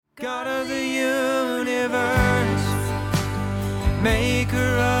God of the universe, maker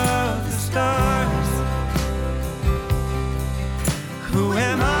of the stars, who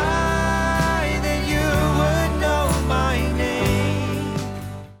am I that you would know my name?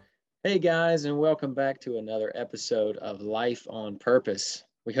 Hey guys, and welcome back to another episode of Life on Purpose.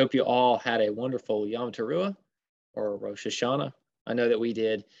 We hope you all had a wonderful Yom Teruah or Rosh Hashanah. I know that we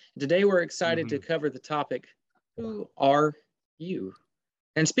did. Today we're excited to cover the topic, who are you?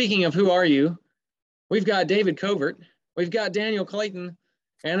 And speaking of who are you, we've got David Covert, we've got Daniel Clayton,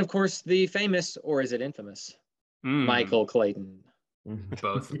 and of course the famous, or is it infamous, Michael Clayton.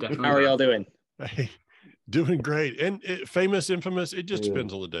 Both, definitely. How are y'all doing? Hey, doing great. And famous, infamous, it just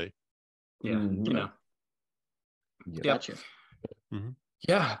depends on the day. Yeah, you know. Gotcha. Mm-hmm.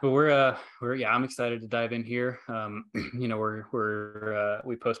 Yeah, but I'm excited to dive in here. You know,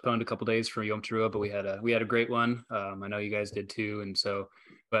 we postponed a couple days for Yom Teruah, but we had a great one. I know you guys did too, and so,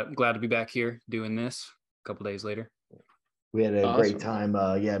 but glad to be back here doing this a couple days later. We had a Awesome. great time.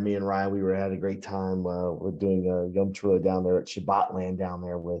 Me and Ryan, had a great time. We're doing Yom Teruah down there at Shabbat Land down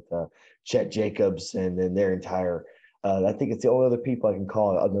there with Chet Jacobs and then their entire. I think it's the only other people I can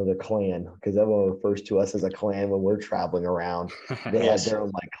call another clan, because everyone refers to us as a clan when we're traveling around. They Yes. have their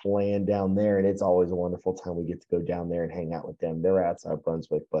own clan down there, and it's always a wonderful time. We get to go down there and hang out with them. They're outside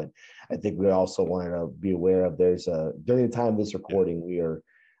Brunswick, but I think we also wanted to be aware of during the time of this recording, we are.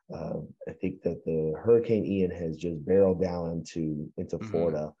 I think that the Hurricane Ian has just barreled down into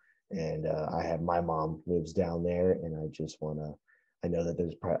Florida, and I have my mom lives down there, and I just want to. I know that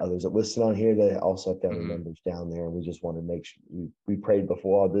there's probably others that listen on here that also have family members down there, and we just want to make sure we prayed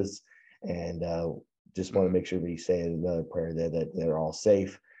before all this, and just want to make sure we say another prayer there that they're all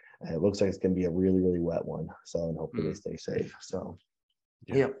safe. It looks like it's going to be a really, really wet one, so and hopefully they stay safe. So,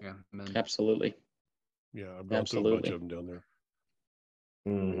 Yeah, Absolutely. Yeah, I've gone through a bunch of them down there.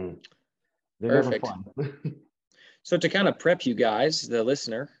 mm-hmm. They're Perfect. never fun. So to kind of prep you guys, the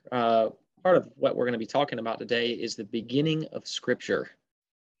listener, part of what we're going to be talking about today is the beginning of Scripture.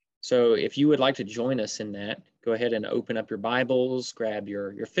 So if you would like to join us in that, go ahead and open up your Bibles, grab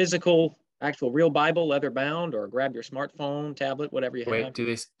your physical, actual real Bible, leather bound, or grab your smartphone, tablet, whatever you have. Wait, do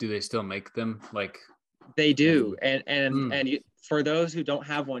they still make them? They do, and you, for those who don't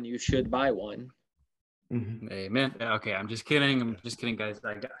have one, you should buy one. Mm-hmm. Amen. Okay, I'm just kidding, guys.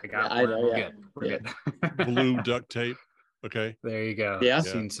 I got. I know, we're yeah. good. We're good. Blue duct tape. Okay. There you go. Yeah.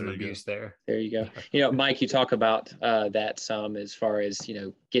 Seen some there you abuse there. There you go. You know, Mike, you talk about that some as far as,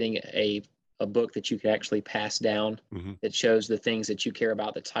 getting a book that you could actually pass down that shows the things that you care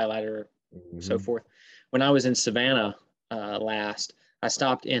about, that's highlighted, so forth. When I was in Savannah last, I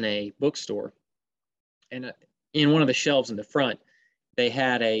stopped in a bookstore, and in one of the shelves in the front, they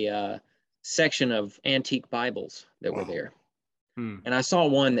had a section of antique Bibles that were there. And I saw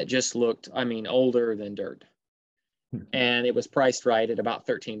one that just looked, older than dirt. And it was priced right at about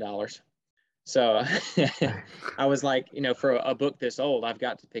 $13. So I was like, for a book this old, I've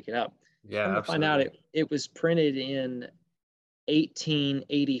got to pick it up. Yeah, Come to find out it was printed in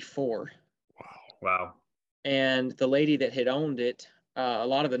 1884. Wow. And the lady that had owned it, a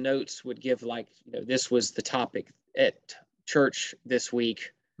lot of the notes would give this was the topic at church this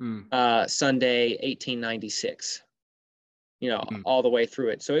week, Sunday, 1896. All the way through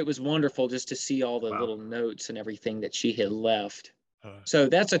it. So it was wonderful just to see all the little notes and everything that she had left. So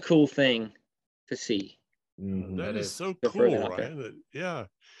that's a cool thing to see. That is so to throw cool, that out there. Ryan. Yeah.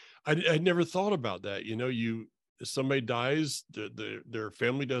 I never thought about that. Somebody dies, their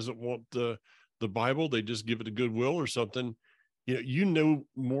family doesn't want the Bible, they just give it to Goodwill or something. You know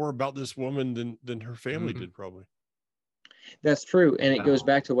more about this woman than her family did, probably. That's true. And it goes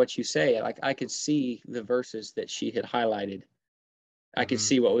back to what you say. I could see the verses that she had highlighted. I could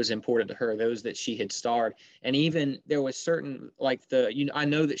see what was important to her, those that she had starred. And even there was certain, I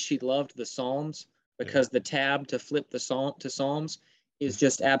know that she loved the Psalms, because the tab to flip the Psalm to Psalms is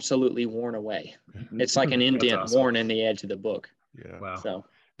just absolutely worn away. It's like an indent worn in the edge of the book. Yeah. Wow. So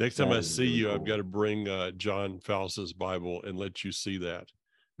Next time I see really you, cool. I've got to bring John Faus's Bible and let you see that.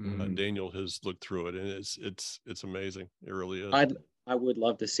 Daniel has looked through it, and it's amazing. It really is. I would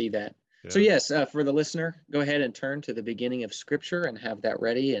love to see that. Yeah. So yes, for the listener, go ahead and turn to the beginning of Scripture and have that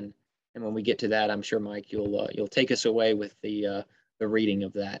ready. And when we get to that, I'm sure, Mike, you'll take us away with the reading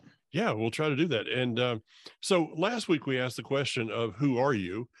of that. Yeah, we'll try to do that. And so last week we asked the question of who are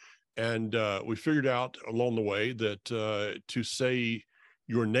you? And we figured out along the way that to say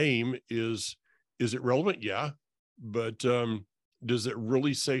your name is it relevant? Yeah. But does it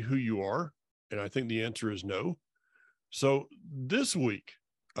really say who you are? And I think the answer is no. So this week,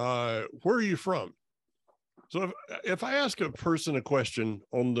 where are you from? So if I ask a person a question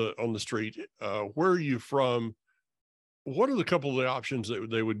on the street, where are you from? What are the couple of the options that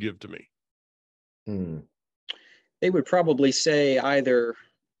they would give to me? They would probably say either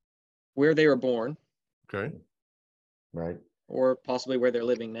where they were born, Okay. Right. or possibly where they're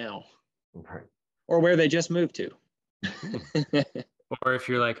living now, Right. or where they just moved to. Or if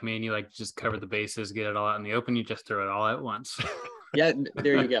you're like me and you like just cover the bases, get it all out in the open, you just throw it all at once. Yeah,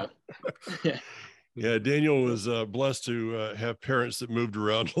 there you go. Yeah, Daniel was blessed to have parents that moved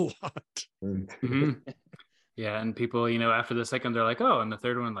around a lot. Mm-hmm. Yeah, and people, after the second, they're like, oh, and the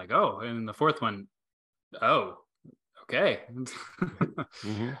third one, like, oh, and the fourth one, oh, okay.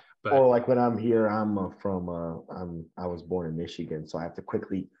 Mm-hmm. But, or like when I'm here, I was born in Michigan, so I have to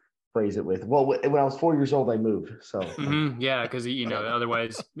quickly phrase it with, well, when I was 4 years old, I moved. So yeah, because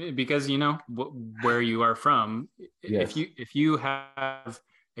otherwise, because where you are from, Yes. if you have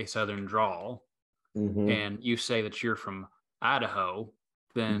a Southern drawl Mhm. and you say that you're from Idaho,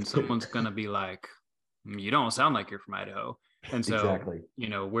 then someone's gonna be like, you don't sound like you're from Idaho. And so, Exactly.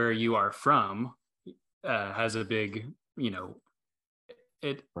 where you are from has a big,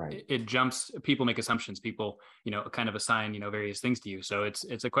 Right. it jumps. People make assumptions. People, kind of assign, various things to you. So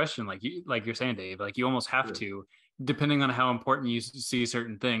it's a question like you're saying, Dave. Like you almost have to, depending on how important you see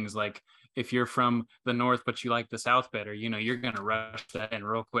certain things. Like if you're from the North but you like the South better, you're gonna rush that in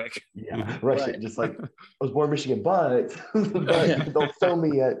real quick. Yeah, rush Right. it. Just like I was born in Michigan, but don't tell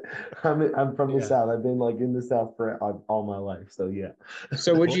me yet. I'm from the South. I've been like in the South for all my life. So yeah.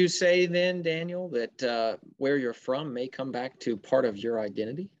 So would you say then, Daniel, that where you're from may come back to part of your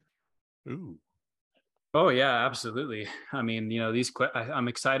identity? Ooh. Oh yeah, absolutely. I mean, I'm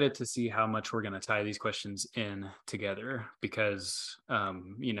excited to see how much we're going to tie these questions in together because,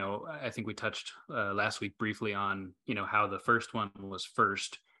 I think we touched last week briefly on, how the first one was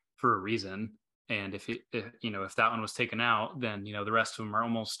first for a reason. And if that one was taken out, then, the rest of them are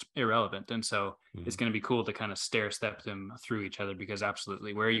almost irrelevant. And so it's going to be cool to kind of stair step them through each other because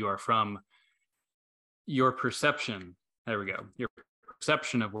absolutely where you are from, your perception, there we go, your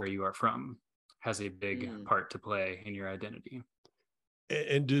perception of where you are from has a big part to play in your identity.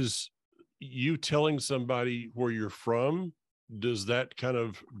 And does you telling somebody where you're from, does that kind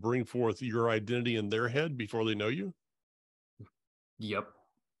of bring forth your identity in their head before they know you? Yep.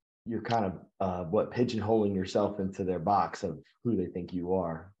 You're kind of pigeonholing yourself into their box of who they think you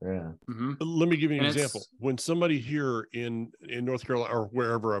are. Yeah. Mm-hmm. Let me give you an example. When somebody here in North Carolina or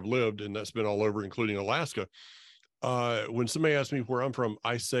wherever I've lived, and that's been all over, including Alaska, when somebody asks me where I'm from,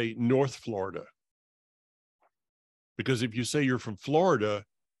 I say North Florida. Because if you say you're from Florida,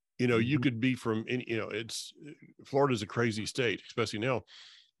 you could be from any, Florida's a crazy state, especially now.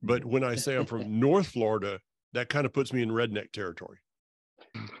 But when I say I'm from North Florida, that kind of puts me in redneck territory.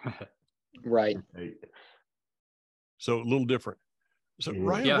 Right. So a little different. So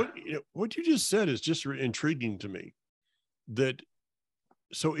Ryan, what you just said is just intriguing to me.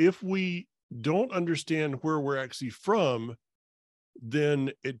 So if we don't understand where we're actually from,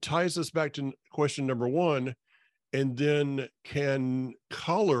 then it ties us back to question number one, and then can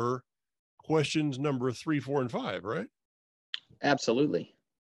color questions number 3, 4, and 5, right? Absolutely.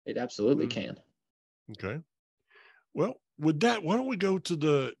 It absolutely can. Okay. Well, with that, why don't we go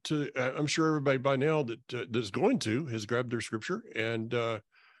to I'm sure everybody by now that's going to has grabbed their scripture, and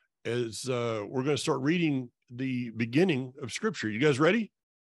as we're going to start reading the beginning of scripture. You guys ready?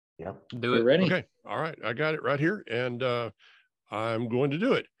 Yep. Do it. Ready? Okay. All right. I got it right here, and I'm going to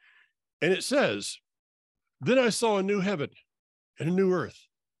do it. And it says, "Then I saw a new heaven and a new earth.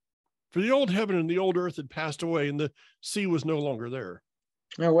 For the old heaven and the old earth had passed away, and the sea was no longer there."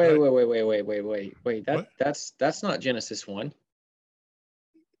 No, wait. That's not Genesis 1.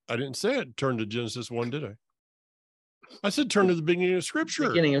 I didn't say it. Turn to Genesis 1, did I? I said turn to the beginning of scripture.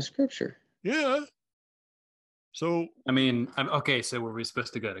 Beginning of scripture. Yeah. So I mean, okay. So were we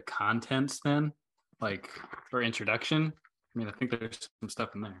supposed to go to contents then, like or introduction? I mean, I think there's some stuff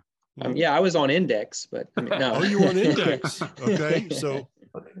in there. Yeah, I was on index, but I mean, no. Oh, you were on index. Okay, so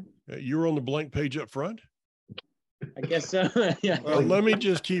you were on the blank page up front. I guess so. Yeah. Well, let me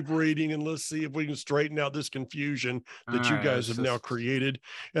just keep reading and let's see if we can straighten out this confusion that you guys have now created.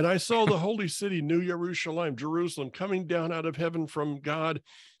 "And I saw the holy city, New Jerusalem, coming down out of heaven from God,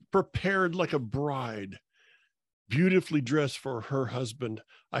 prepared like a bride, beautifully dressed for her husband.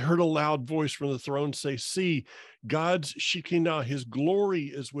 I heard a loud voice from the throne say, 'See, God's Shekinah, his glory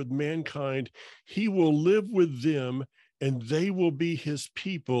is with mankind. He will live with them, and they will be his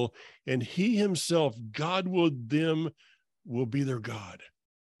people, and he himself, God with them, will be their God.'"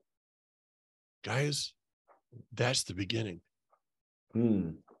 Guys, that's the beginning.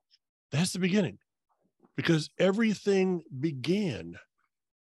 That's the beginning. because everything began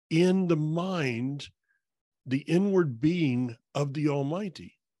in the mind, the inward being of the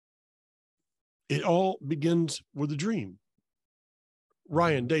Almighty. It all begins with a dream.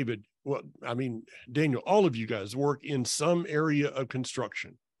 Ryan, David, well, I mean, Daniel, all of you guys work in some area of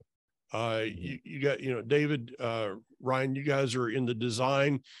construction. You got, David, Ryan, you guys are in the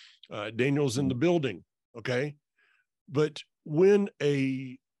design. Daniel's in the building. Okay. But when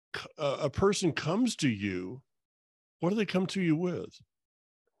a person comes to you, what do they come to you with?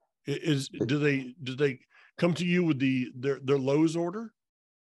 Do they come to you with their Lowe's order?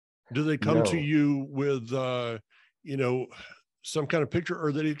 Do they come to you with some kind of picture,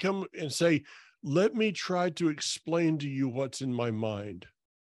 or do they come and say, let me try to explain to you what's in my mind?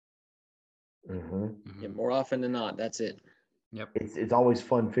 Yeah, more often than not, that's it. Yep. It's always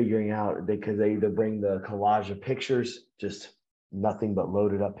fun figuring out, because they either bring the collage of pictures, just nothing but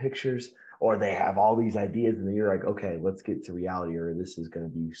loaded up pictures, or they have all these ideas and then you're like, okay, let's get to reality, or this is going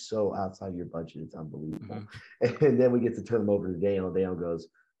to be so outside your budget, it's unbelievable. And then we get to turn them over to Daniel, and Daniel goes,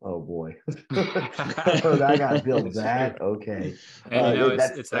 oh boy, I got to build that. Okay. And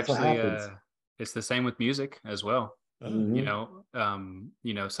it's actually it's the same with music as well.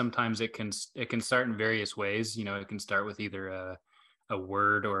 Sometimes it can start in various ways. It can start with either a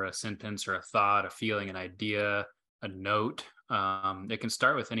word or a sentence or a thought, a feeling, an idea, a note. It can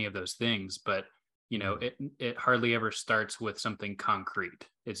start with any of those things, but it hardly ever starts with something concrete.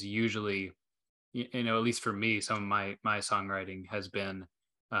 It's usually, at least for me, some of my songwriting has been,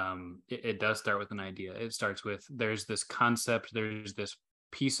 it does start with an idea. It starts with, there's this concept, there's this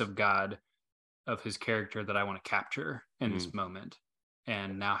piece of God, of his character, that I want to capture in this moment.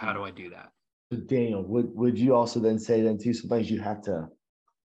 And now how do I do that? Daniel, would you also then say then too, sometimes you have to,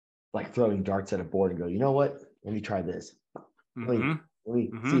 like, throwing darts at a board and go, you know what? Let me try this. Let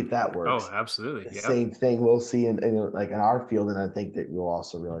me see if that works. Oh, absolutely. The same thing we'll see in like in our field, and I think that you'll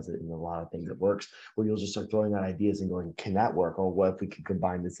also realize that in a lot of things it works, where you'll just start throwing out ideas and going, can that work? Or what if we could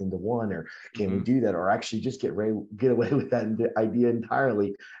combine this into one? Or can we do that? Or actually just get away with that idea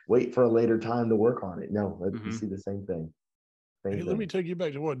entirely, wait for a later time to work on it. No, you see the same thing. Let me take you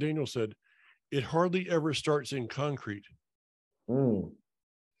back to what Daniel said. It hardly ever starts in concrete.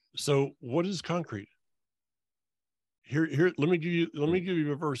 So what is concrete? Here, let me give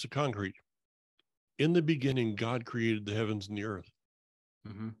you a verse of concrete. In the beginning, God created the heavens and the earth.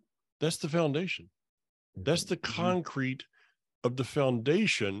 That's the foundation. That's the concrete of the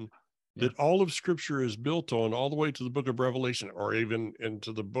foundation that all of Scripture is built on, all the way to the book of Revelation, or even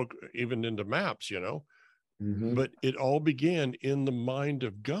into maps, But it all began in the mind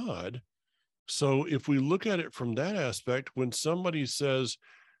of God. So if we look at it from that aspect, when somebody says,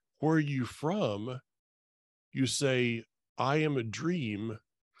 where are you from? You say, I am a dream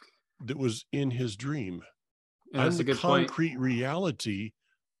that was in his dream. And I'm the concrete reality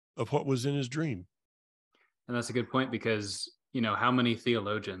of what was in his dream. And that's a good point, because, how many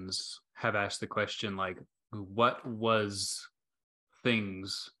theologians have asked the question, like, what was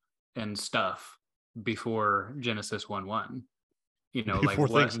things and stuff before Genesis 1:1? Before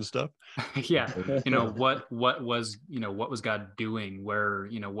things and stuff. Yeah. What was God doing? Where,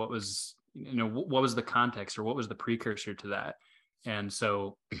 what was the context, or what was the precursor to that? And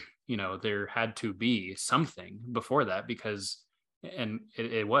so, there had to be something before that, because, and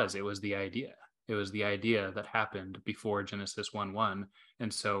it was the idea. It was the idea that happened before Genesis 1:1.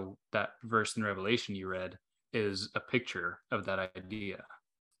 And so that verse in Revelation you read is a picture of that idea.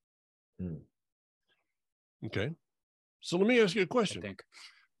 Okay. So let me ask you a question. I think.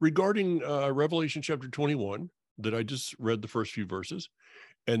 Regarding Revelation chapter 21, that I just read the first few verses,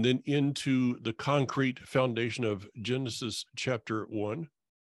 and then into the concrete foundation of Genesis chapter 1.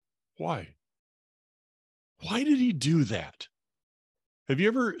 Why? Why did he do that? Have you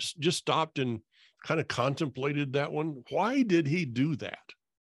ever just stopped and kind of contemplated that one? Why did he do that?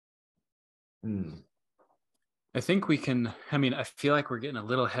 I think we can, I feel like we're getting a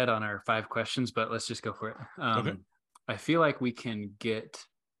little ahead on our 5 questions, but let's just go for it. Okay. I feel like we can get,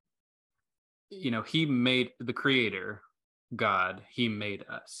 he made the creator, God, he made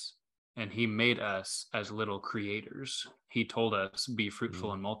us, and he made us as little creators. He told us, be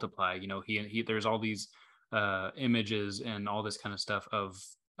fruitful and multiply. He there's all these images and all this kind of stuff of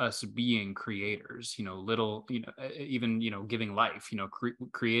us being creators, little, even, giving life,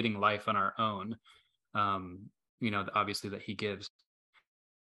 creating life on our own, obviously that he gives.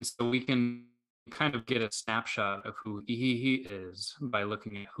 So we can kind of get a snapshot of who he is by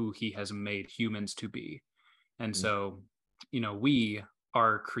looking at who he has made humans to be. And so, we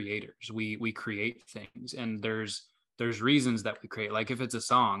are creators. We create things, and there's reasons that we create. Like if it's a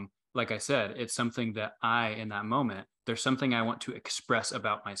song, like I said, it's something that in that moment, there's something I want to express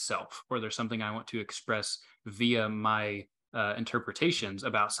about myself, or there's something I want to express via my interpretations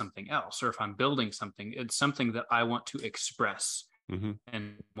about something else. Or if I'm building something, it's something that I want to express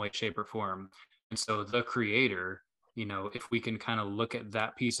in way, shape, or form. And so the creator, if we can kind of look at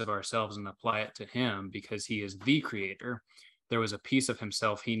that piece of ourselves and apply it to him, because he is the creator, there was a piece of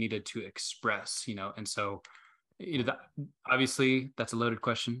himself he needed to express, and so obviously that's a loaded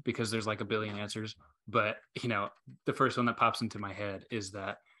question because there's like a billion answers, but the first one that pops into my head is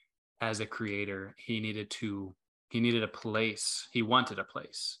that as a creator, he wanted a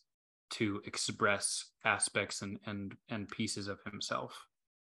place to express aspects and pieces of himself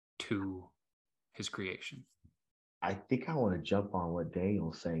to his creation. I think I want to jump on what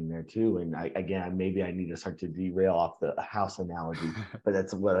Daniel's saying there too. And maybe I need to start to derail off the house analogy, but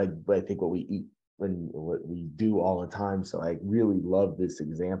that's what I think what we eat and what we do all the time. So I really love this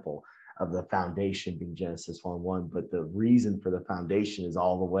example of the foundation being Genesis 1:1, but the reason for the foundation is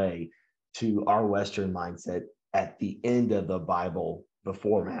all the way to our Western mindset at the end of the Bible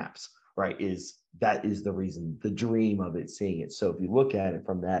before maps, right? That is the reason, the dream of it, seeing it. So if you look at it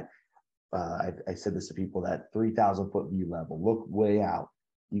from that, I said this to people, that 3,000-foot view level, look way out,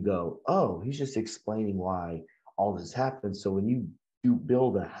 you go, oh, he's just explaining why all this happens. So when you do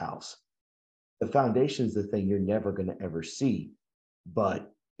build a house, the foundation is the thing you're never going to ever see.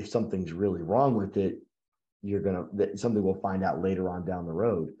 But if something's really wrong with it, something we'll find out later on down the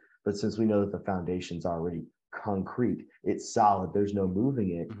road. But since we know that the foundation's already concrete, it's solid, there's no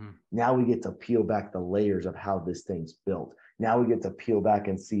moving it. Now we get to peel back the layers of how this thing's built. Now we get to peel back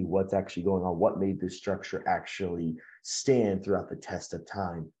and see what's actually going on, what made this structure actually stand throughout the test of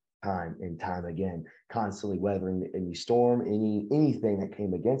time and time again, constantly weathering any storm, anything that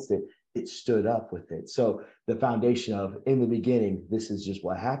came against it, it stood up with it. So the foundation of, in the beginning, this is just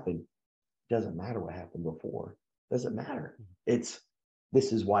what happened. It doesn't matter what happened before. It doesn't matter. This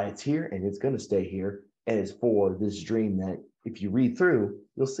is why it's here, and it's going to stay here. And it's for this dream that if you read through,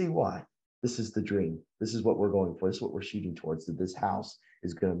 you'll see why. This is the dream. This is what we're going for. This is what we're shooting towards, that this house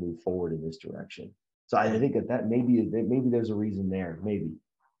is going to move forward in this direction. So I think that maybe there's a reason there, maybe.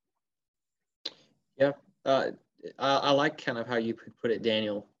 Yeah. I like kind of how you put it,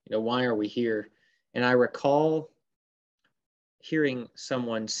 Daniel. Why are we here? And I recall hearing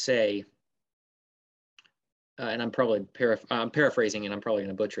someone say, and I'm probably paraphrasing, and I'm probably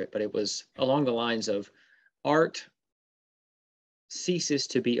going to butcher it, but it was along the lines of, art ceases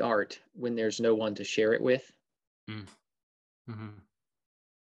to be art when there's no one to share it with.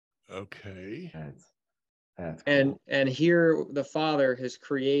 Okay. That's cool. And here the Father has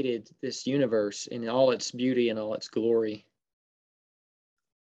created this universe in all its beauty and all its glory.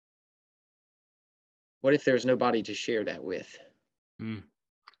 What if there's nobody to share that with? And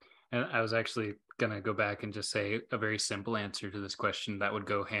I was actually going to go back and just say a very simple answer to this question that would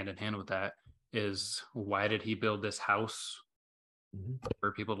go hand in hand with that is, why did he build this house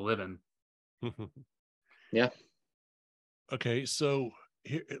for people to live in? Yeah. Okay, so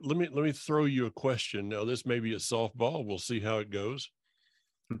here, let me throw you a question. Now, this may be a softball. We'll see how it goes.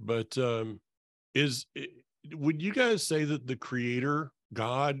 But would you guys say that the Creator,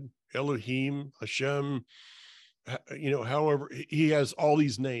 God, Elohim, Hashem, however, he has all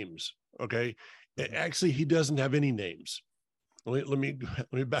these names? Okay, actually, he doesn't have any names. Let me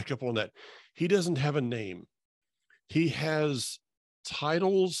back up on that. He doesn't have a name. He has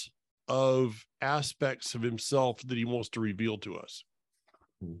titles of aspects of himself that he wants to reveal to us.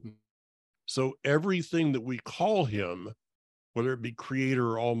 So everything that we call him, whether it be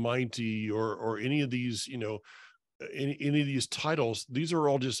Creator or Almighty or any of these, any of these titles, these are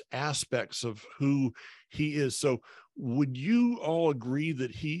all just aspects of who he is. So would you all agree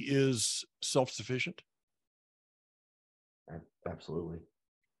that he is self-sufficient? Absolutely.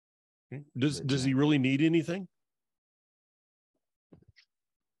 Does he really need anything?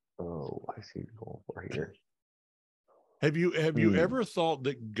 Oh, I see you're going for here. Have you ever thought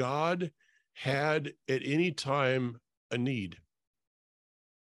that God had at any time a need?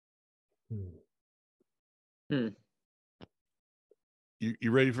 You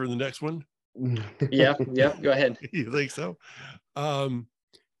ready for the next one? Yeah, go ahead. You think so? How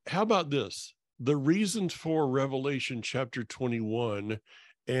about this? The reasons for Revelation chapter 21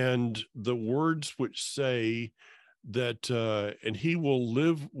 and the words which say that, and he will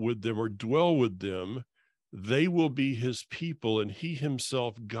live with them or dwell with them, they will be his people, and he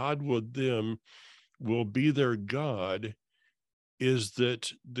himself, God with them, will be their God, is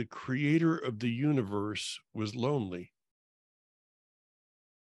that the Creator of the universe was lonely.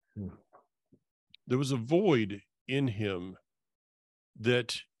 There was a void in him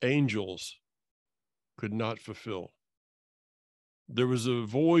that angels could not fulfill. There was a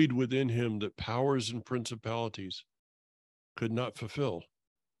void within him that powers and principalities could not fulfill.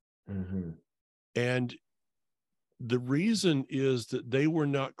 Mm-hmm. And the reason is that they were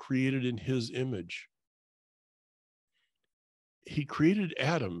not created in his image. He created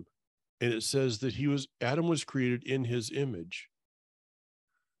Adam, and it says that Adam was created in his image.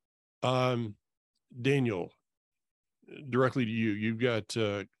 Daniel, directly to you, you've got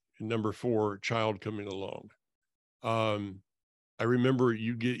number 4 child coming along. I remember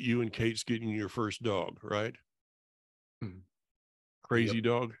you and Kate's getting your first dog, right? Mm-hmm. Crazy Yep.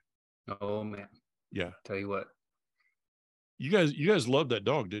 dog. Oh man. Yeah. Tell you what. You guys loved that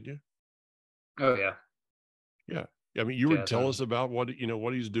dog, didn't you? Oh yeah. Yeah. I mean, you would tell us about what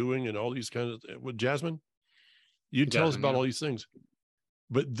he's doing and all these kinds of, with Jasmine. You'd tell us about all these things.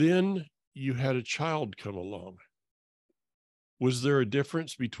 But then you had a child come along. Was there a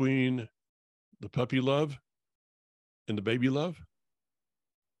difference between the puppy love and the baby love?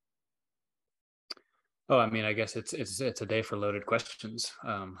 Oh, I mean, I guess it's a day for loaded questions.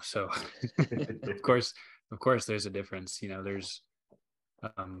 So of course there's a difference. There's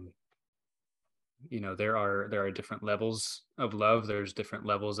there are different levels of love, there's different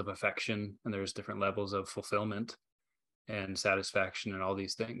levels of affection, and there's different levels of fulfillment and satisfaction and all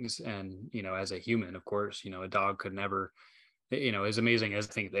these things. And as a human, of course, a dog could never, as amazing as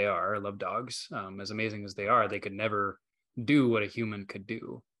I think they are, I love dogs, as amazing as they are, they could never do what a human could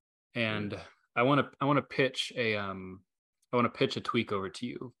do. And I want to pitch a tweak over to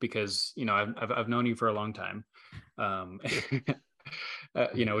you, because I've known you for a long time.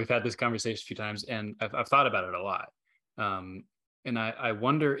 We've had this conversation a few times, and I've thought about it a lot. And I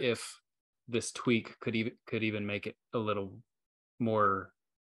wonder if this tweak could even make it a little more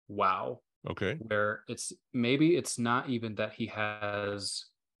wow. Okay. Where it's not even that he has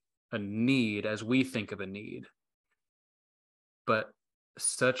a need as we think of a need, but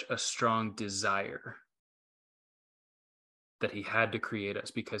such a strong desire that he had to create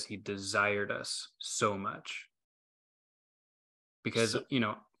us because he desired us so much. Because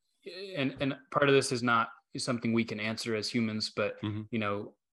and part of this is not something we can answer as humans, but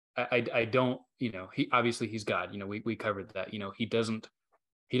I don't, he obviously, he's God, we covered that. He doesn't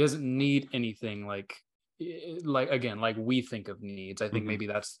need anything like we think of needs. I think maybe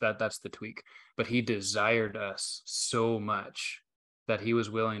that's the tweak. But he desired us so much that he was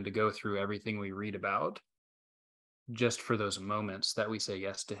willing to go through everything we read about just for those moments that we say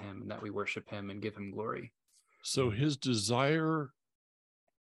yes to him and that we worship him and give him glory. So his desire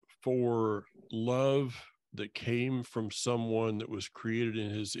for love that came from someone that was created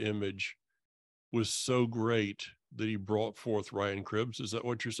in his image was so great that he brought forth Ryan Cribbs. Is that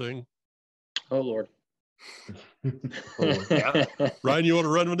what you're saying? Oh, Lord. Yeah. Ryan, you want to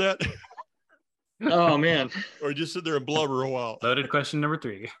run with that? Oh, man. Or just sit there and blubber a while? Loaded question number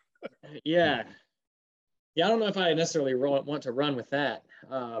 3. Yeah. I don't know if I necessarily want to run with that,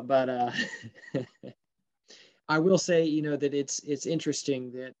 but I will say, that it's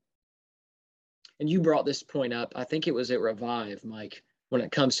interesting that, and you brought this point up, I think it was at Revive, Mike, when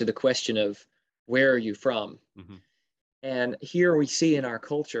it comes to the question of where are you from? Mm-hmm. And here we see in our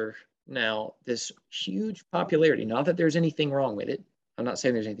culture now this huge popularity, not that there's anything wrong with it. I'm not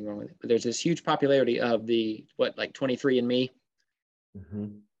saying there's anything wrong with it, but there's this huge popularity of the, 23andMe,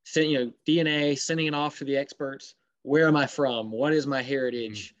 DNA, sending it off to the experts. Where am I from? What is my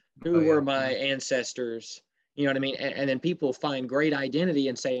heritage? Who were my ancestors? You know what I mean? And then people find great identity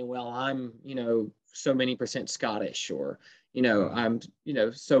in saying, well, I'm, so many % Scottish, or, I'm,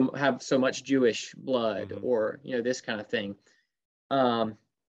 have so much Jewish blood, or, this kind of thing. And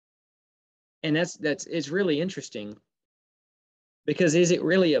it's really interesting, because is it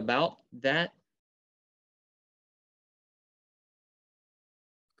really about that?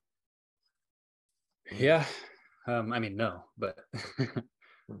 Yeah. No, but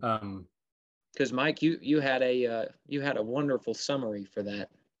because Mike, you had a wonderful summary for that,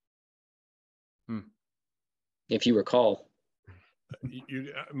 if you recall.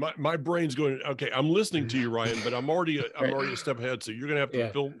 My brain's going, okay, I'm listening to you, Ryan, but I'm already a step ahead, so you're gonna have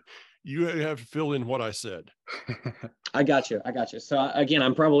to fill in what I said. I got you. So again,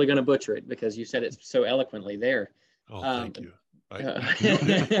 I'm probably going to butcher it because you said it so eloquently there. Oh, thank you.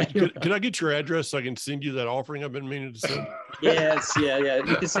 Can I get your address so I can send you that offering I've been meaning to send? Yes, yeah.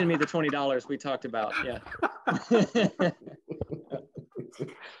 You can send me the $20 we talked about. Yeah.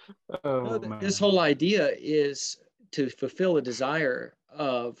 This whole idea is to fulfill a desire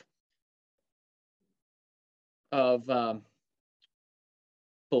of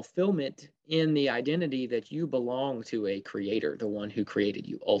fulfillment in the identity that you belong to a creator, the one who created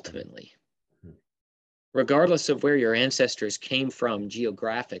you ultimately, regardless of where your ancestors came from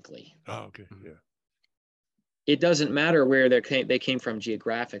geographically. Oh, okay. Yeah. It doesn't matter where they came from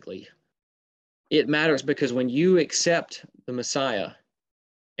geographically. It matters because when you accept the Messiah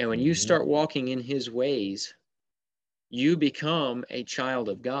and when you start walking in his ways, you become a child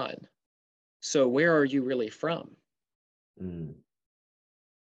of God. So where are you really from?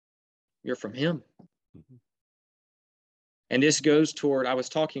 You're from him. And this goes toward, I was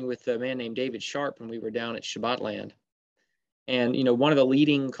talking with a man named David Sharp when we were down at Shabbatland. And, one of the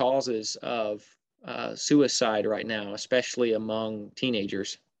leading causes of suicide right now, especially among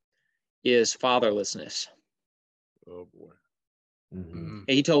teenagers, is fatherlessness. Oh, boy.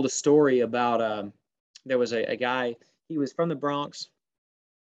 He told a story about there was a guy, he was from the Bronx.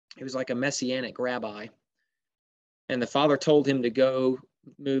 He was like a Messianic rabbi. And the father told him to go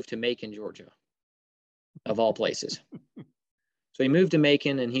move to Macon, Georgia, of all places. So he moved to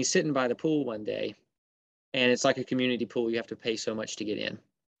Macon, and he's sitting by the pool one day, and it's like a community pool. You have to pay so much to get in.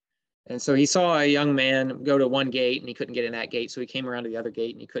 And so he saw a young man go to one gate, and he couldn't get in that gate. So he came around to the other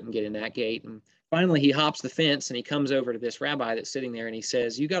gate, and he couldn't get in that gate. And finally, he hops the fence, and he comes over to this rabbi that's sitting there, and he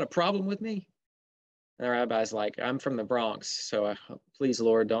says, "You got a problem with me?" And the rabbi's like, "I'm from the Bronx, so please,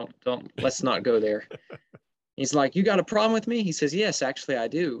 Lord, don't, let's not go there." He's like, "You got a problem with me?" He says, "Yes, actually, I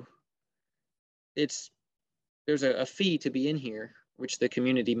do. There's a fee to be in here, which the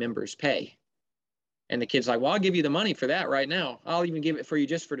community members pay." And the kid's like, "Well, I'll give you the money for that right now. I'll even give it for you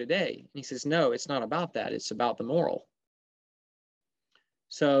just for today." And he says, "No, it's not about that. It's about the moral."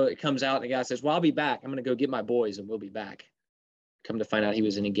 So it comes out, and the guy says, "Well, I'll be back. I'm going to go get my boys, and we'll be back." Come to find out he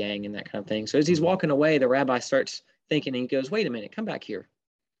was in a gang and that kind of thing. So as he's walking away, the rabbi starts thinking, and he goes, "Wait a minute, come back here."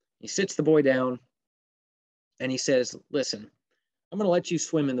 He sits the boy down, and he says, "Listen, I'm going to let you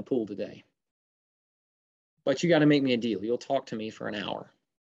swim in the pool today, but you got to make me a deal. You'll talk to me for an hour.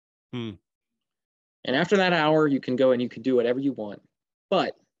 And after that hour, you can go and you can do whatever you want.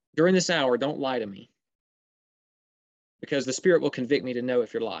 But during this hour, don't lie to me, because the Spirit will convict me to know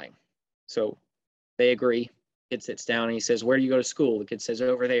if you're lying." So they agree. Kid sits down, and he says, "Where do you go to school?" The kid says,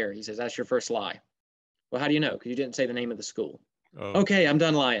 "Over there." He says, "That's your first lie." "Well, how do you know? Because you didn't say the name of the school." Oh. "Okay, I'm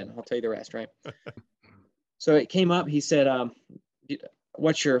done lying. I'll tell you the rest," right? So it came up. He said,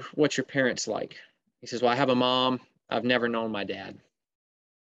 what's your parents like?" He says, "Well, I have a mom. I've never known my dad."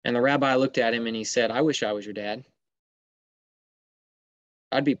 And the rabbi looked at him, and he said, "I wish I was your dad.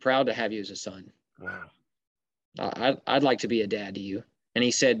 I'd be proud to have you as a son. Wow. I'd like to be a dad to you." And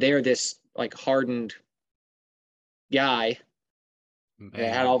he said, they're this like hardened guy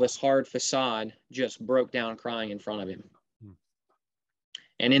that had all this hard facade just broke down crying in front of him.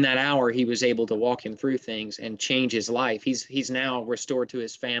 And in that hour, he was able to walk him through things and change his life. He's now restored to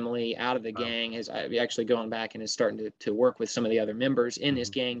his family, out of the gang. Has actually gone back and is starting to work with some of the other members in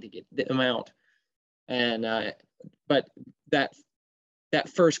his gang to get them out. And but that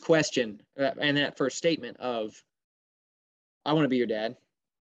first question and that first statement of, "I want to be your dad,"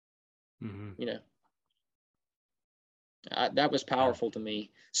 that was powerful to me.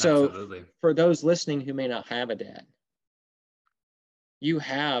 So Absolutely. For those listening who may not have a dad, you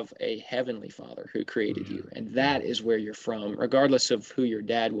have a heavenly Father who created you, and that is where you're from, regardless of who your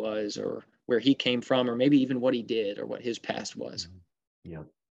dad was or where he came from, or maybe even what he did or what his past was. Yeah.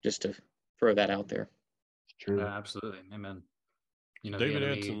 Just to throw that out there. It's true. Absolutely. Amen. David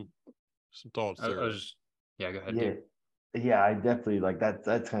had some thoughts there. Go ahead. Yeah, I definitely like that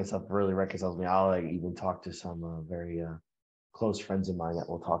kind of stuff really reconciles me. I'll like even talk to some very close friends of mine that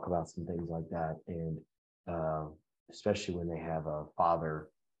will talk about some things like that, and especially when they have a father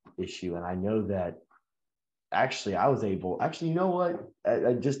issue. And I know that actually I was able, you know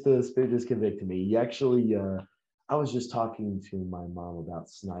what? Just the Spirit just convicted me. I was just talking to my mom about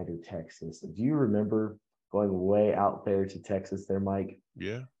Snyder, Texas. Do you remember going way out there to Texas there, Mike?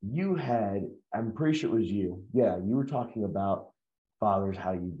 Yeah. I'm pretty sure it was you. Yeah, you were talking about fathers,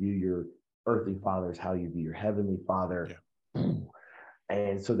 how you view your earthly fathers, how you view your heavenly Father. Yeah.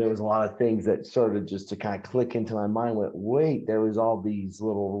 And so there was a lot of things that started just to kind of click into my mind. Wait, there was all these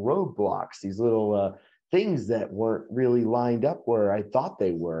little roadblocks, these little things that weren't really lined up where I thought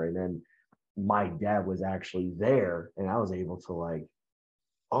they were. And then my dad was actually there, and I was able to like,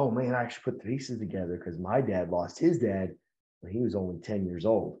 oh man, I actually put the pieces together, because my dad lost his dad when he was only 10 years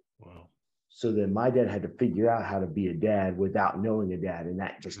old. Wow. So then my dad had to figure out how to be a dad without knowing a dad. And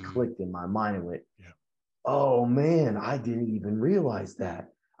that just clicked in my mind and went, oh man, I didn't even realize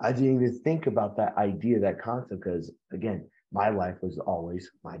that. I didn't even think about that idea, that concept, because again, my life was always,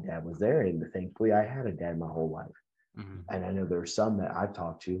 my dad was there. And thankfully I had a dad my whole life. And I know there are some that I've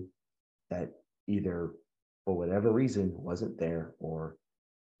talked to that either for whatever reason wasn't there or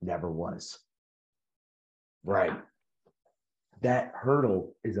never was. Right. That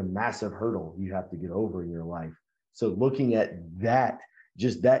hurdle is a massive hurdle you have to get over in your life. So looking at that,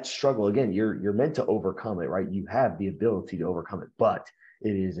 just that struggle, again, you're meant to overcome it, right? You have the ability to overcome it, but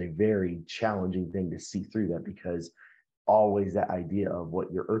it is a very challenging thing to see through that, because always that idea of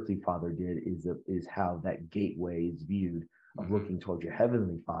what your earthly father did is how that gateway is viewed of looking towards your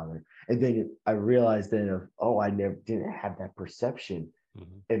heavenly father. And then I realized then I never didn't have that perception.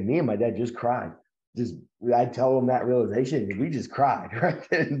 And me and my dad just cried. I tell him that realization, and we just cried right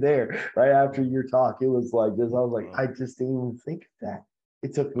then and there, right after your talk. It was like this. I was like, I just didn't even think of that.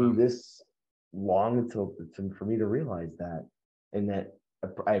 It took me this long for me to realize that. And that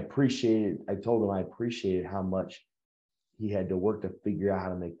I appreciated, I told him I appreciated how much he had to work to figure out how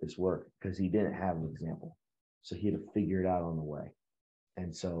to make this work, because he didn't have an example. So he had to figure it out on the way.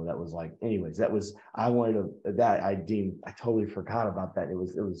 And so that was like, anyways, I totally forgot about that. It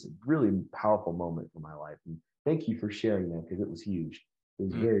was a really powerful moment for my life. And thank you for sharing that, because it was huge. It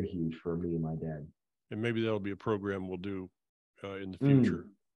was very huge for me and my dad. And maybe that'll be a program we'll do in the future.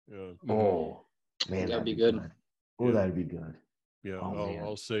 Oh, man, that'd be good. Oh, that'd be good. Yeah,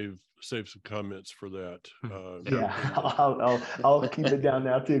 I'll save some comments for that. I'll keep it down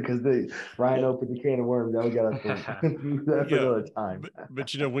now too, because Ryan opened the can of worms. Now we got to another time.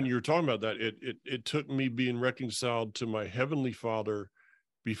 But when you were talking about that, it took me being reconciled to my heavenly Father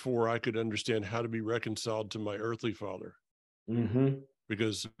before I could understand how to be reconciled to my earthly father.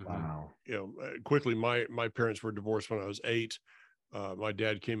 Because quickly my parents were divorced when I was 8. My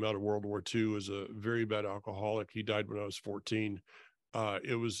dad came out of World War II as a very bad alcoholic. He died when I was 14.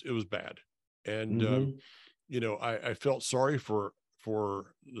 It was bad. And, I felt sorry for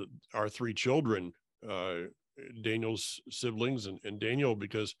our 3 children, Daniel's siblings and Daniel,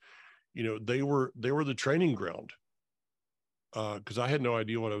 because, they were the training ground, because I had no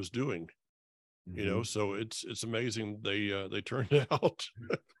idea what I was doing, so it's amazing they turned out.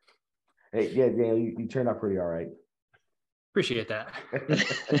 Hey, yeah, Daniel, you turned out pretty all right. Appreciate that.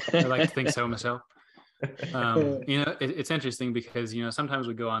 I like to think so myself. It's interesting because sometimes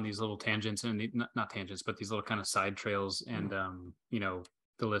we go on these little tangents, and not tangents, but these little kind of side trails, and the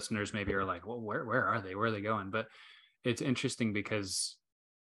listeners maybe are like, well, where are they? Where are they going? But it's interesting because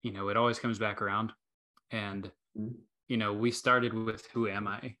it always comes back around, and we started with who am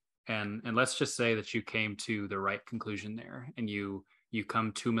I, and let's just say that you came to the right conclusion there, and you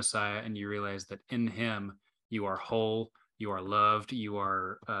come to Messiah, and you realize that in him you are whole. You are loved, you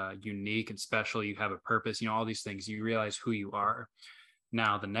are unique and special, you have a purpose, all these things. You realize who you are.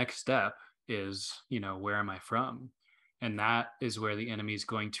 Now, the next step is, where am I from? And that is where the enemy is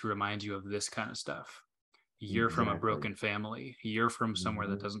going to remind you of this kind of stuff. You're from a broken family. You're from somewhere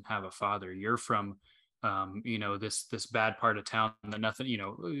that doesn't have a father. You're from, this bad part of town that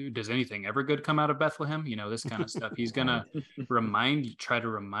nothing, does anything ever good come out of Bethlehem? This kind of stuff. He's going to try to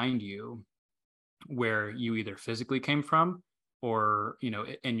remind you where you either physically came from, or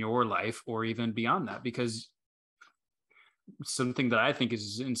in your life, or even beyond that. Because something that I think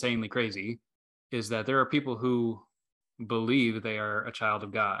is insanely crazy is that there are people who believe they are a child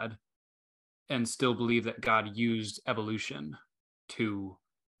of God and still believe that God used evolution to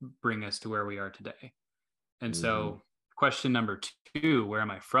bring us to where we are today. And so question number 2, where am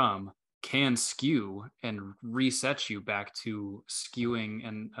I from, can skew and reset you back to skewing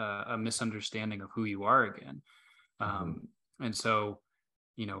and a misunderstanding of who you are again. And so,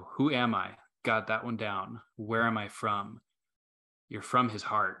 who am I? Got that one down. Where am I from? You're from his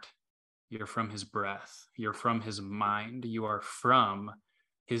heart. You're from his breath. You're from his mind. You are from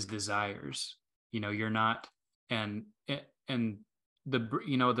his desires. You're not, and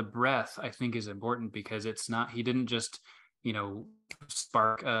the breath, I think, is important, because it's not, he didn't just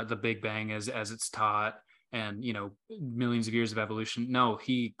spark the Big Bang as it's taught, and millions of years of evolution. No,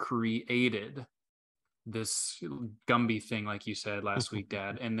 he created this Gumby thing, like you said last week,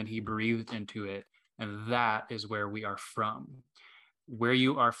 Dad, and then he breathed into it, and that is where we are from. Where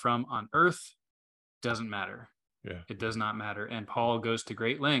you are from on earth doesn't matter. It does not matter. And Paul goes to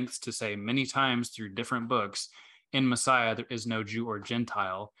great lengths to say many times through different books, in Messiah there is no Jew or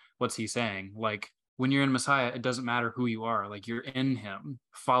Gentile. What's he saying? Like, when you're in Messiah, it doesn't matter who you are. Like, you're in him,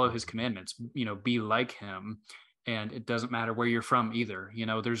 follow his commandments, be like him. And it doesn't matter where you're from either.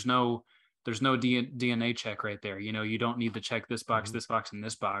 There's no DNA check right there. You don't need to check this box, this box, and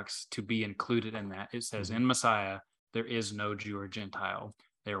this box to be included in that. It says in Messiah, there is no Jew or Gentile.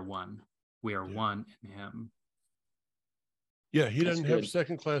 They're one. We are one in him. Yeah, he That's doesn't have good.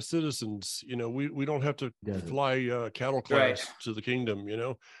 second-class citizens. We don't have to Doesn't. fly cattle Right. class to the kingdom.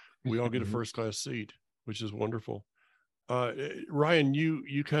 We all get a Mhm. first-class seat, which is wonderful. Ryan,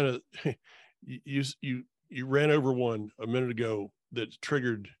 you kind of you ran over one a minute ago that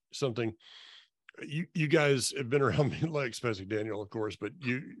triggered something. You guys have been around me, like especially Daniel, of course, but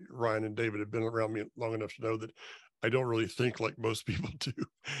Ryan and David have been around me long enough to know that I don't really think like most people do.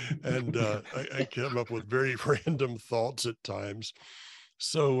 And I come up with very random thoughts at times.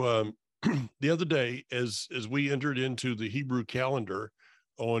 So the other day, as we entered into the Hebrew calendar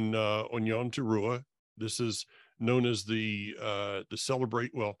on Yom Teruah, this is known as the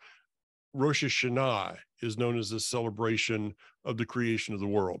celebrate. Well, Rosh Hashanah is known as the celebration of the creation of the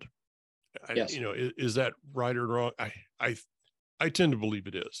world. Yes. Is that right or wrong? I tend to believe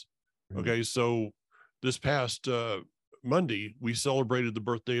it is. Mhm. Okay, so this past Monday we celebrated the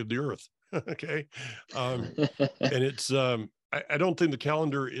birthday of the Earth. Okay, and it's I don't think the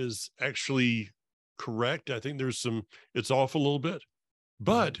calendar is actually correct. I think it's off a little bit,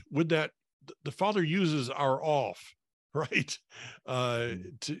 but with that, the Father uses our off, right?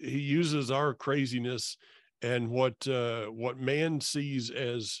 He uses our craziness and what man sees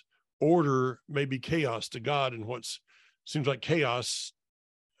as order may be chaos to God, and what seems like chaos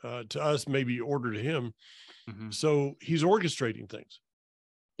to us may be order to him. Mhm. So he's orchestrating things.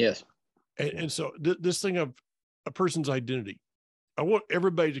 Yes. And so this thing of a person's identity, I want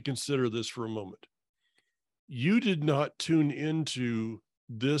everybody to consider this for a moment. You did not tune into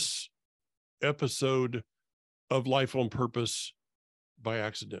this episode of Life on Purpose by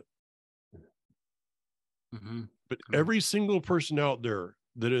accident. Mhm. But every single person out there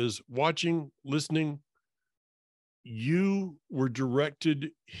that is watching, listening, you were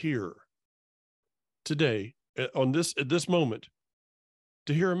directed here today at this moment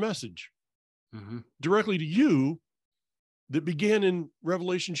to hear a message Mhm. directly to you that began in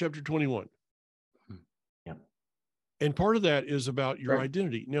Revelation chapter 21. Yep. And part of that is about your Right.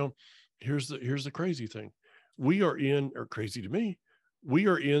 identity. Now, here's the crazy thing. We are in, or crazy to me, we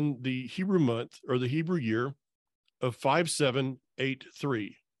are in the Hebrew month or the Hebrew year of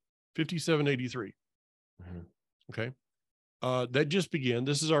 5783, 5783. Mhm. Okay. That just began.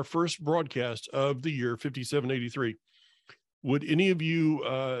 This is our first broadcast of the year 5783. Would any of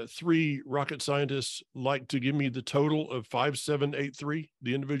you three rocket scientists like to give me the total of 5783,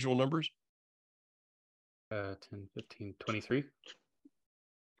 the individual numbers? 10, 15, 23.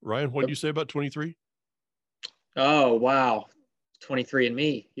 Ryan, what do you say about 23? Oh, wow.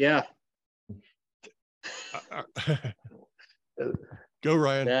 23andMe. Yeah. Go,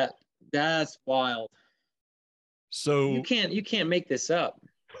 Ryan. That's wild. So You can't make this up.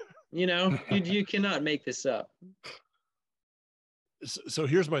 You cannot make this up. So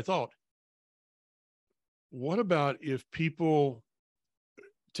here's my thought. What about if people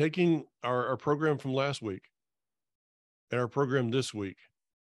taking our program from last week and our program this week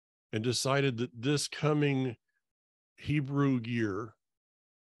and decided that this coming Hebrew year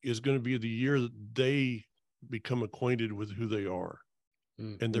is going to be the year that they become acquainted with who they are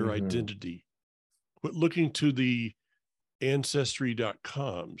and their identity? Quit looking to the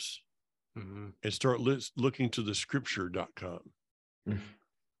ancestry.coms and start looking to the scripture.com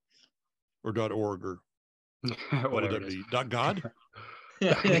or .org or what would that be? .god?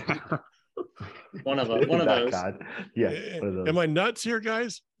 One of those. God. Yeah. One of those. Am I nuts here,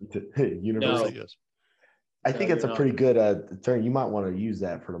 guys? Universal. No. Yes. I think No, it's a you're pretty good term. You might want to use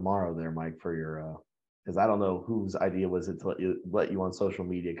that for tomorrow there, Mike, for your because I don't know whose idea was it to let you on social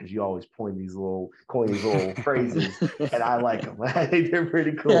media, because you always coin these little phrases, and I like them. I think they're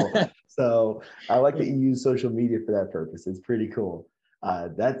pretty cool. So I like that you use social media for that purpose. It's pretty cool.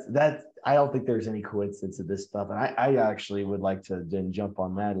 That's I don't think there's any coincidence of this stuff. And I actually would like to then jump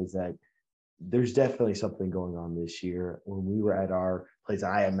on that, is that there's definitely something going on this year. When we were at our place,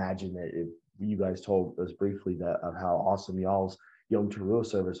 I imagine that if you guys told us briefly of how awesome y'all's Yom Teruah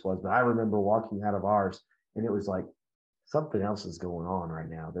service was, but I remember walking out of ours and it was like something else is going on right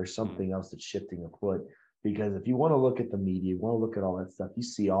now. There's something else that's shifting afoot, because if you want to look at the media, you want to look at all that stuff, you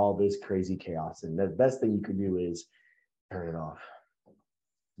see all this crazy chaos, and the best thing you can do is turn it off.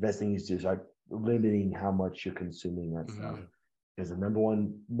 The best thing is to start limiting how much you're consuming that stuff, because the number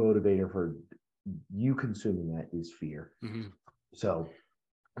one motivator for you consuming that is fear. So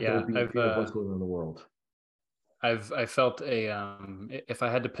yeah, what's going on in the world. I felt if I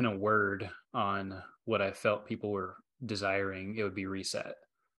had to pin a word on what I felt people were desiring, it would be reset.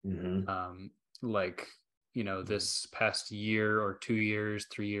 This past year or 2 years,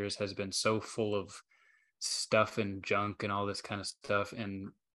 3 years has been so full of stuff and junk and all this kind of stuff,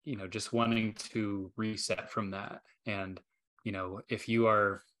 and just wanting to reset from that. And if you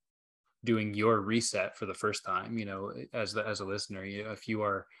are doing your reset for the first time, as a listener, if you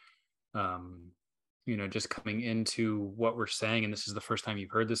are, just coming into what we're saying, and this is the first time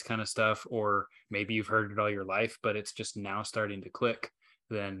you've heard this kind of stuff, or maybe you've heard it all your life, but it's just now starting to click,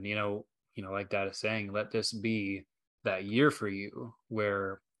 then, like Dad is saying, let this be that year for you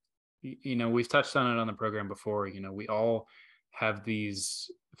where, we've touched on it on the program before, we all have these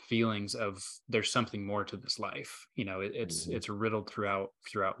feelings of there's something more to this life. It's riddled throughout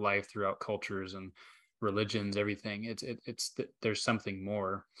life, throughout cultures and religions, everything. There's something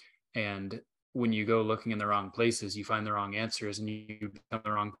more. And when you go looking in the wrong places, you find the wrong answers and you become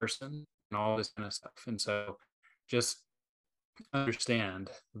the wrong person and all this kind of stuff. And so just understand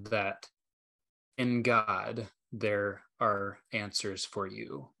that in God, there are answers for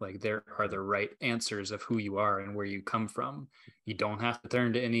you. Like, there are the right answers of who you are and where you come from. You don't have to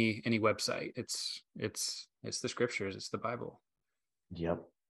turn to any website. It's the scriptures. It's the Bible. Yep.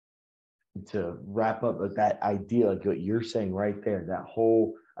 To wrap up with that idea, like what you're saying right there, that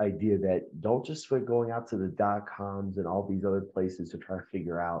whole idea that don't just quit going out to the .coms and all these other places to try to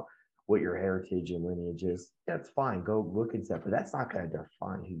figure out what your heritage and lineage is. That's fine. Go look and stuff, but that's not going to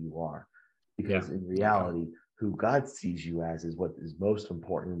define who you are. Because in reality, who God sees you as is what is most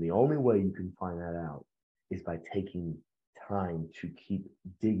important. And the only way you can find that out is by taking time to keep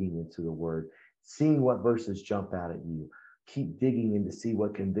digging into the word, seeing what verses jump out at you, keep digging in to see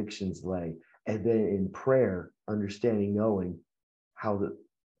what convictions lay. And then in prayer, understanding, knowing how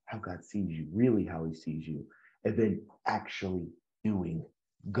God sees you, really how he sees you. And then actually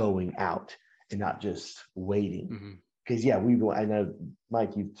going out and not just waiting. Mm-hmm. Because I know,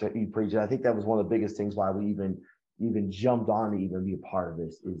 Mike, you preached it. I think that was one of the biggest things why we even jumped on to even be a part of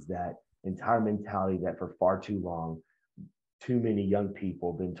this, is that entire mentality that for far too long, too many young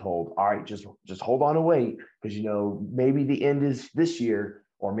people have been told, all right, just hold on and wait, because maybe the end is this year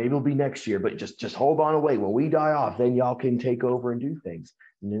or maybe it'll be next year, but just hold on and wait. When we die off, then y'all can take over and do things.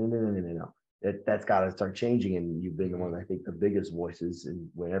 No. That's got to start changing. And you've been one of, I think, the biggest voices. And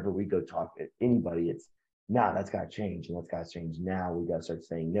whenever we go talk to anybody, it's, now that's got to change, and that's got to change now. We got to start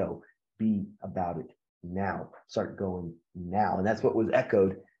saying, no, be about it now. Start going now. And that's what was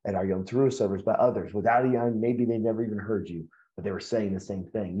echoed at our Yom Teruah service by others. Without maybe they never even heard you, but they were saying the same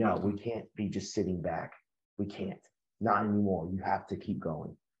thing. No, we can't be just sitting back. We can't. Not anymore. You have to keep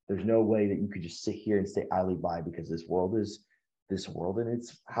going. There's no way that you could just sit here and stay idly by, because this world is this world, and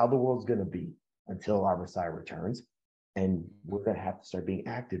it's how the world's going to be until our Messiah returns. And we're going to have to start being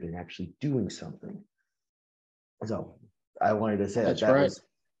active and actually doing something. So I wanted to say that right.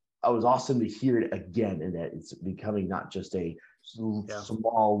 was awesome to hear it again, and that it's becoming not just a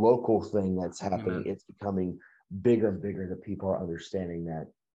small local thing that's happening. It's becoming bigger and bigger, that people are understanding that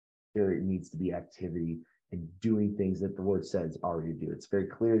there needs to be activity and doing things that the word says already do. It's very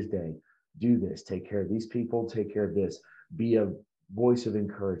clear as day. Do this, take care of these people, take care of this, be a voice of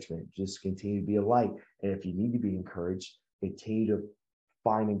encouragement, just continue to be a light. And if you need to be encouraged, continue to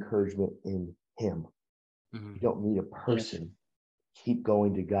find encouragement in him. You don't need a person. Keep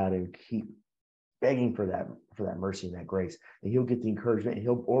going to God and keep begging for that mercy and that grace, and he'll get the encouragement, and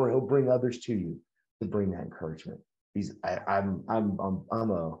he'll bring others to you to bring that encouragement. I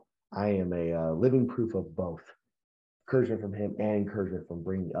am a living proof of both encouragement from him and encouragement from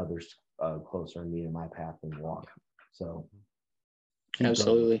bringing others closer to me in my path and walk. So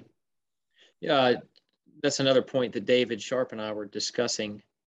absolutely. Yeah, that's another point that David Sharp and I were discussing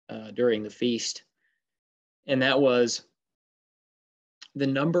during the feast. And that was the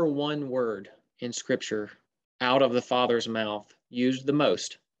number one word in scripture out of the Father's mouth used the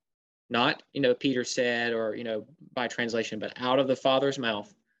most. Not, Peter said, or, by translation, but out of the Father's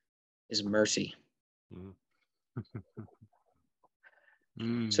mouth is mercy.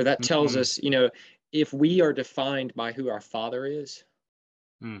 So that tells us, if we are defined by who our Father is,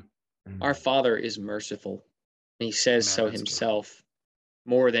 our Father is merciful. And he says so himself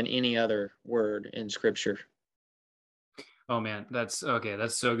more than any other word in scripture. Oh man, that's so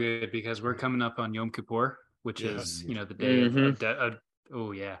good, because we're coming up on Yom Kippur, which is, the day of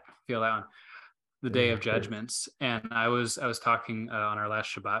feel that one, the day of judgments. And I was talking on our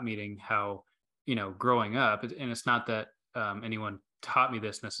last Shabbat meeting how, growing up, and it's not that anyone taught me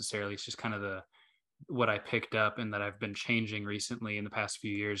this necessarily, it's just kind of what I picked up and that I've been changing recently in the past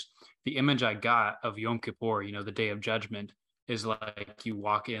few years. The image I got of Yom Kippur, the day of judgment, is like you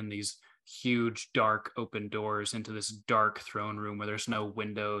walk in these huge dark open doors into this dark throne room where there's no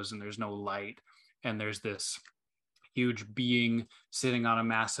windows and there's no light, and there's this huge being sitting on a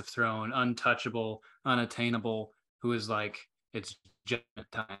massive throne, untouchable, unattainable, who is like, it's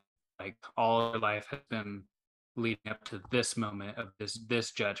judgment time. Like, all their life has been leading up to this moment of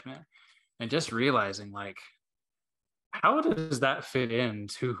this judgment, and just realizing like, how does that fit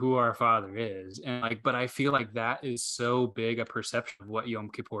into who our Father is? And like, but I feel like that is so big a perception of what Yom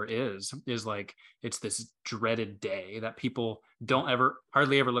Kippur is like, it's this dreaded day that people don't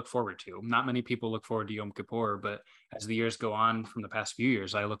hardly ever look forward to. Not many people look forward to Yom Kippur, but as the years go on from the past few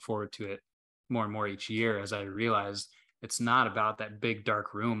years, I look forward to it more and more each year, as I realize it's not about that big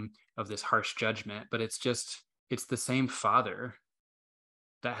dark room of this harsh judgment, but it's the same Father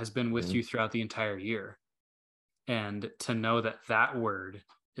that has been with you throughout the entire year. And to know that that word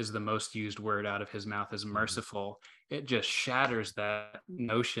is the most used word out of his mouth is merciful, it just shatters that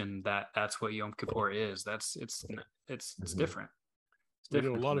notion that that's what Yom Kippur is. It's different. It's different.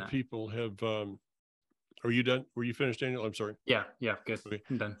 A lot of people have. Are you done? Were you finished, Daniel? I'm sorry. Yeah, good. Okay.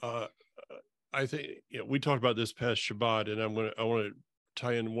 I'm done. I think we talked about this past Shabbat, and I want to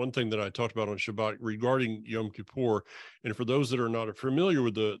tie in one thing that I talked about on Shabbat regarding Yom Kippur. And for those that are not familiar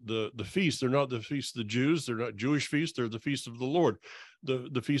with the feast, they're not the feast of the Jews. They're not Jewish feasts. They're the feast of the Lord,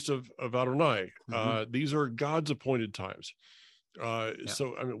 the feast of Adonai. These are God's appointed times.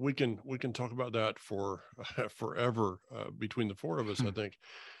 So I mean, we can talk about that for forever between the four of us, I think.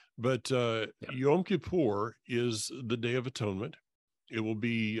 But Yom Kippur is the Day of Atonement. It will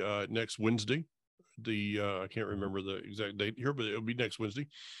be next Wednesday. I can't remember the exact date here, but it'll be next Wednesday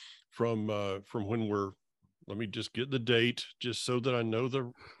from when let me just get the date just so that I know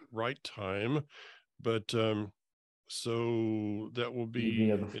the right time. But so that will be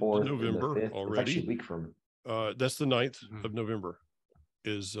evening of the 4th, November and the 5th. already. It's actually a week from. That's the 9th of November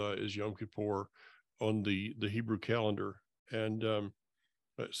is Yom Kippur on the Hebrew calendar. And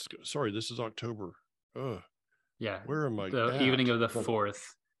sorry, this is October. Yeah. Where am I? The evening of the 4th.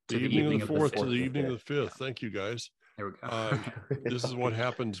 The evening of the 4th to the evening of the 5th. Thank you, guys. There we go. This is what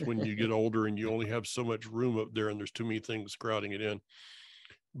happens when you get older and you only have so much room up there and there's too many things crowding it in.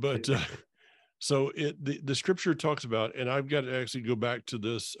 But so the scripture talks about, and I've got to actually go back to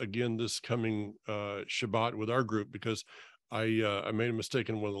this again this coming Shabbat with our group, because I made a mistake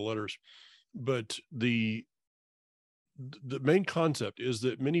in one of the letters. But the main concept is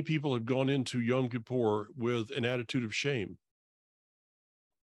that many people have gone into Yom Kippur with an attitude of shame.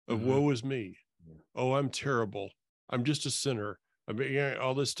 Of woe is me. Oh, I'm terrible. I'm just a sinner. I mean,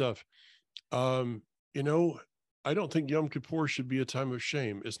 all this stuff. I don't think Yom Kippur should be a time of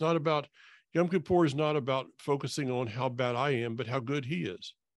shame. Yom Kippur is not about focusing on how bad I am, but how good he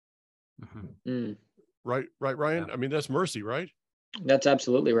is. Right, Ryan? Yeah. I mean, that's mercy, right? That's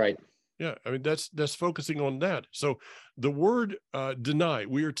absolutely right. Yeah, I mean, that's focusing on that. So the word deny,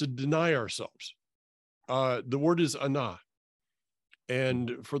 we are to deny ourselves. The word is anah.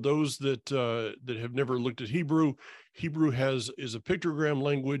 And for those that have never looked at Hebrew is a pictogram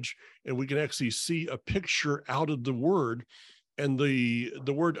language, and we can actually see a picture out of the word. And the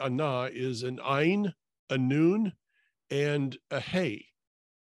word anah is an ayin, a nun, and a hey.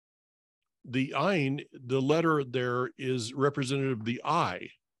 The ayin, the letter there is representative of the eye,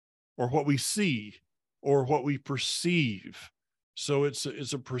 or what we see, or what we perceive. So it's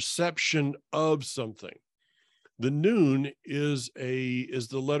a perception of something. The nun is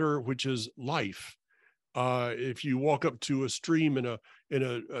the letter which is life. If you walk up to a stream and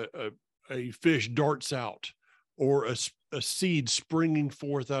a fish darts out, or a seed springing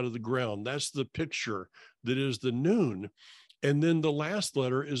forth out of the ground, that's the picture that is the nun. And then the last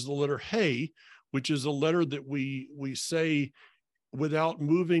letter is the letter hey, which is a letter that we say without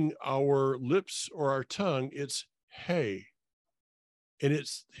moving our lips or our tongue. It's hey, and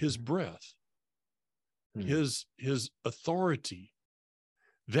it's his breath. His authority,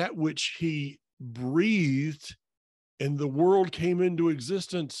 that which he breathed and the world came into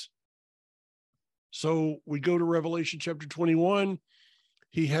existence. So we go to Revelation chapter 21.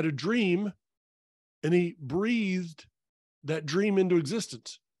 He had a dream and he breathed that dream into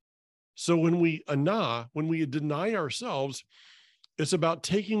existence. So when we deny ourselves, it's about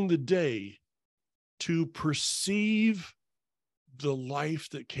taking the day to perceive the life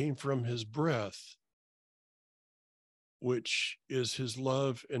that came from his breath, which is his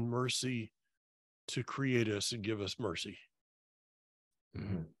love and mercy to create us and give us mercy.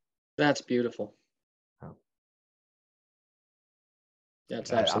 That's beautiful.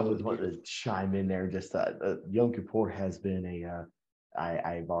 That's absolutely. I would want to chime in there. Just Yom Kippur has been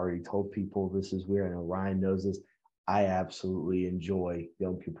I've already told people this is weird. I know Ryan knows this. I absolutely enjoy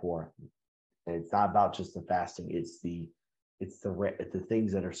Yom Kippur, and it's not about just the fasting. It's the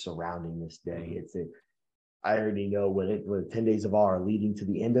things that are surrounding this day. I already know when 10 days of awe are leading to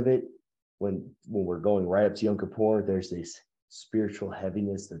the end of it, when we're going right up to Yom Kippur, there's this spiritual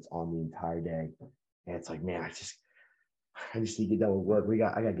heaviness that's on the entire day. And it's like, man, I just need to get done with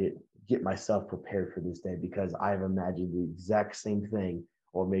work. I got to get myself prepared for this day, because I've imagined the exact same thing,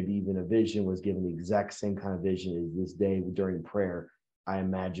 or maybe even a vision was given, the exact same kind of vision as this day during prayer. I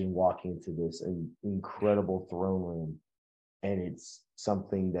imagine walking into this incredible throne room, and it's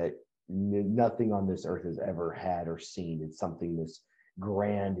something that nothing on this earth has ever had or seen. It's something that's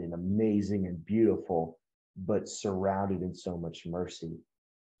grand and amazing and beautiful, but surrounded in so much mercy.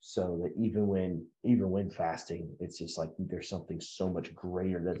 So that even when fasting, it's just like there's something so much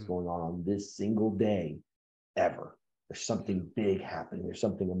greater that's going on this single day ever. There's something big happening. There's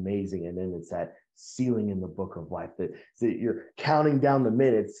something amazing. And then it's that sealing in the book of life that you're counting down the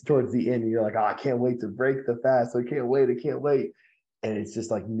minutes towards the end, and you're like, oh, I can't wait to break the fast. I can't wait. And it's just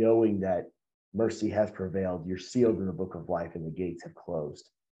like knowing that mercy has prevailed. You're sealed in the book of life and the gates have closed.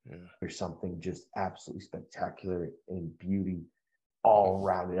 Yeah. There's something just absolutely spectacular in beauty all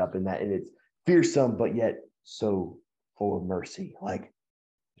rounded up in that. And it's fearsome, but yet so full of mercy. Like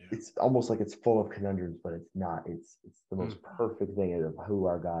it's almost like it's full of conundrums, but it's not. It's the most perfect thing of who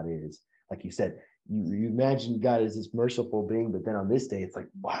our God is. Like you said, you imagine God as this merciful being, but then on this day, it's like,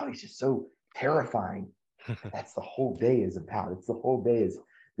 wow, he's just so terrifying. That's the whole day is about. It's the whole day is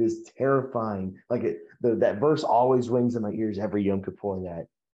this terrifying, like that verse always rings in my ears every Yom Kippur, that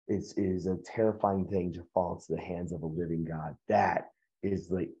is a terrifying thing to fall into the hands of a living God. That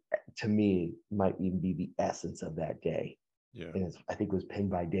is, like, to me, might even be the essence of that day. Yeah. And I think it was penned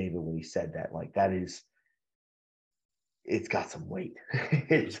by David when he said that. Like, that is, it's got some weight.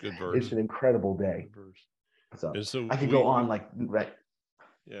 It's a good verse. It's an incredible day. So I could go on like, right.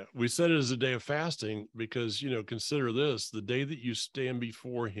 Yeah, we said it as a day of fasting because, consider this, the day that you stand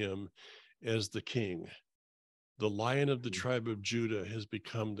before him as the king. The Lion of the tribe of Judah has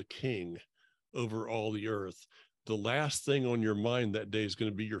become the king over all the earth. The last thing on your mind that day is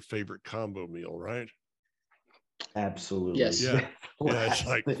going to be your favorite combo meal, right? Absolutely. Yes. Yeah. Yeah. It's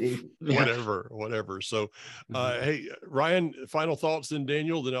like whatever. So, hey, Ryan, final thoughts, then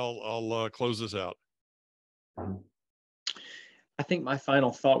Daniel, then I'll close this out. I think my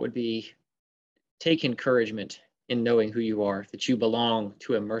final thought would be, take encouragement in knowing who you are, that you belong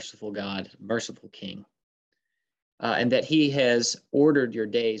to a merciful God, merciful King. And that he has ordered your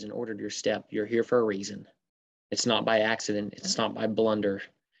days and ordered your step. You're here for a reason. It's not by accident. It's not by blunder.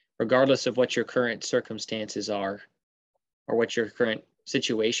 Regardless of what your current circumstances are or what your current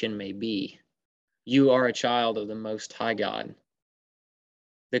situation may be, you are a child of the Most High God,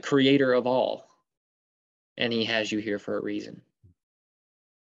 the creator of all, and he has you here for a reason.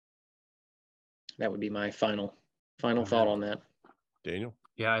 That would be my final thought on that. Daniel?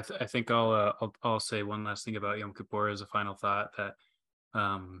 Yeah, I think I'll say one last thing about Yom Kippur as a final thought, that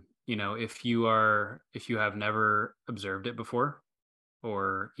if you have never observed it before,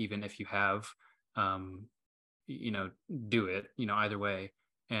 or even if you have, do it, either way.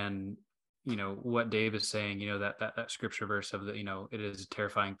 And what Dave is saying, that scripture verse of the, it is a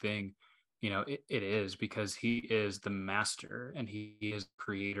terrifying thing. It is, because he is the master and he is the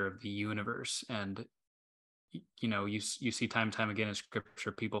creator of the universe. And you see time and time again in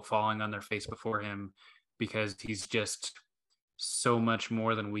scripture, people falling on their face before him, because he's just so much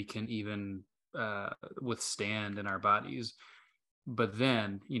more than we can even withstand in our bodies. But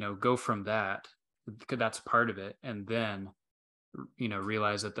then, go from that, because that's part of it. And then,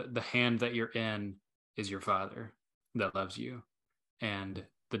 realize that the hand that you're in is your Father that loves you. And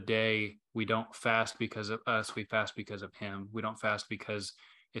the day we don't fast because of us, we fast because of him. We don't fast because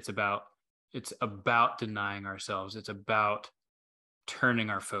it's about denying ourselves. It's about turning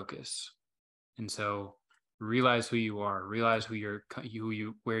our focus. And so realize who you are, realize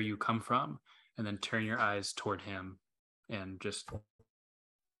where you come from, and then turn your eyes toward him and just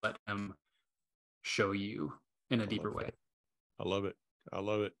let him show you in a deeper way. I love it.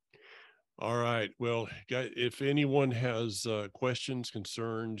 All right. Well, guys, if anyone has questions,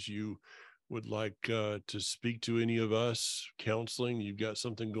 concerns, you would like to speak to any of us, counseling, you've got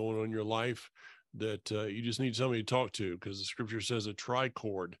something going on in your life that you just need somebody to talk to, because the scripture says a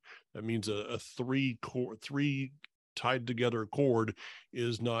tricord. That means a three tied together cord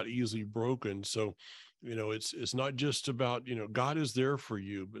is not easily broken. So, it's not just about, God is there for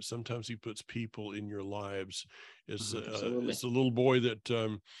you, but sometimes he puts people in your lives. It's a little boy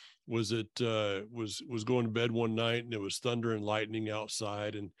that was going to bed one night, and it was thunder and lightning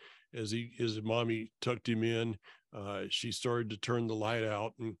outside. And as his mommy tucked him in, she started to turn the light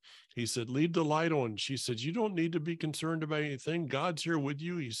out, and he said, "Leave the light on." She said, "You don't need to be concerned about anything. God's here with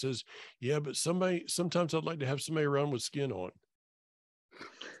you." He says, "Yeah, but sometimes I'd like to have somebody around with skin on."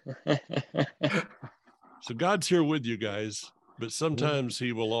 So God's here with you guys. but sometimes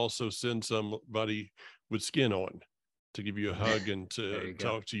he will also send somebody with skin on to give you a hug and to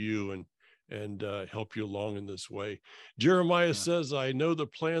talk to you and help you along in this way. Jeremiah says, I know the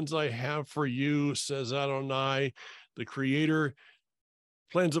plans I have for you, says Adonai, the creator,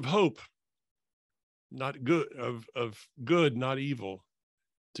 plans of hope, not good, of good, not evil,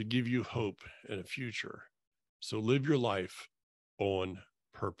 to give you hope and a future. So live your life on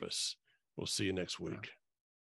purpose. We'll see you next week.